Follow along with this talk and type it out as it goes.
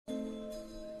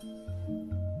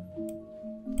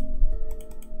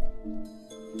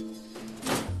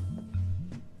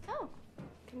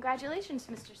Congratulations,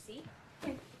 Mr. C.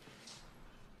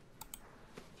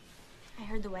 I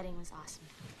heard the wedding was awesome.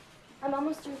 I'm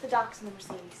almost through with the docs in the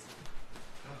Mercedes.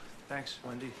 Oh, thanks,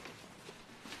 Wendy.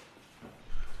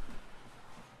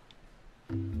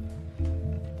 Oh,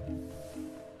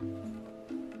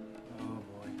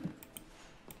 boy.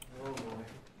 Oh, boy.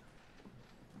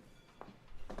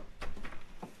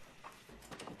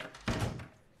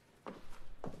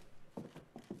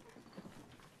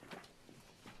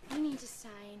 You need to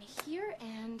sign here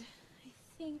and I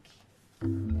think here.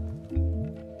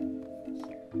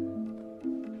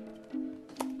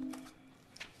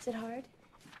 Is it hard?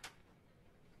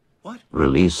 What?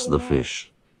 Release the fish.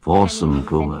 Forsen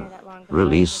Kuma.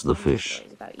 Release the fish.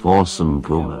 Forsen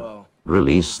Kuma.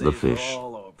 Release the fish.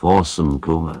 Forsen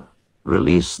Kuma.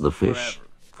 Release the fish.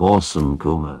 Forsen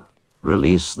Kuma.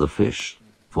 Release the fish.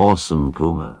 Forsen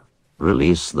Kuma.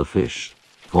 Release the fish.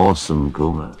 Forsen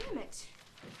Kuma. Damn it.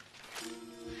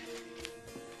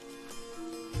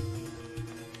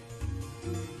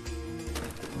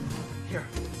 Here,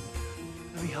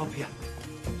 let me help you.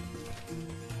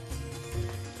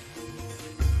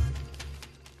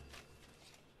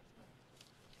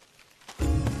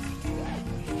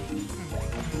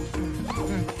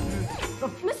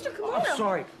 Mr. Kimura! I'm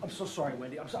sorry. I'm so sorry,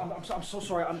 Wendy. I'm so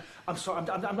sorry. I'm sorry.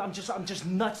 I'm just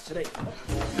nuts today.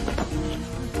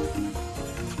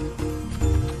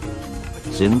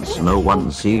 Since no one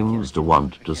seems to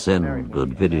want to send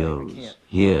good videos,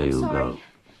 here you go. I'm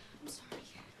sorry.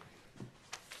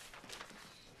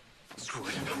 Screw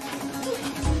it.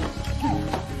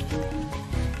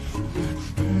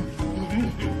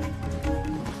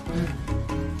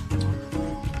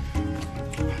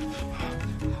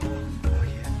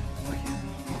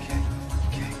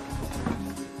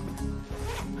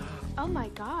 Oh my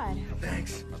God.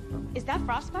 Thanks. Is that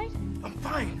frostbite? I'm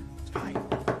fine. It's fine.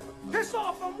 Piss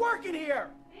off! I'm working here.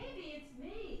 Maybe it's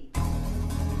me.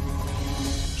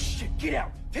 Shit! Get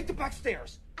out. Take the back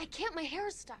stairs. I can't. My hair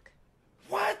is stuck.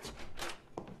 What?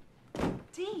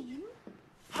 Dean?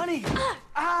 Honey.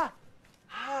 Hi.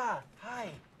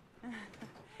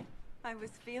 I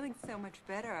was feeling so much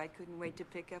better, I couldn't wait to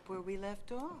pick up where we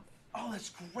left off. Oh, that's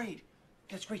great.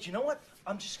 That's great. You know what?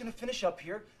 I'm just gonna finish up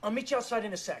here. I'll meet you outside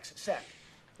in a sec.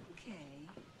 Okay.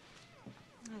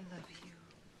 I love you.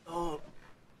 Oh,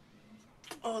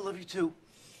 I love you too.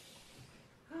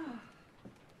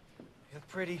 You're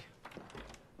pretty.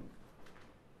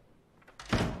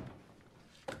 Come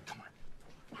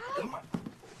on.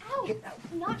 Ow. Get out.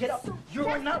 Not Get up. so You're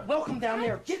fast. not welcome down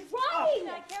there. Get up.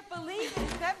 I can't believe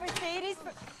it. That Mercedes.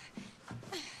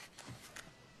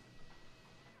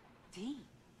 Dean.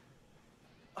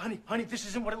 Honey, this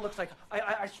isn't what it looks like.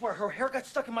 I swear, her hair got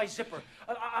stuck in my zipper.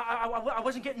 I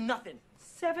wasn't getting nothing.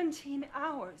 17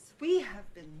 hours. We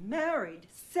have been married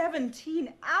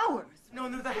 17 hours. No,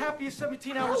 they're the happiest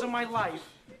 17 hours of my life.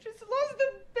 You just lost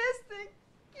the best thing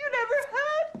you never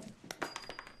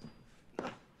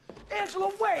had.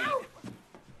 Angela, wait!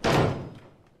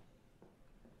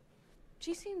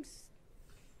 She seems...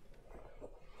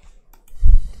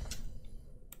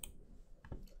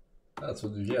 That's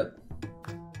what you get.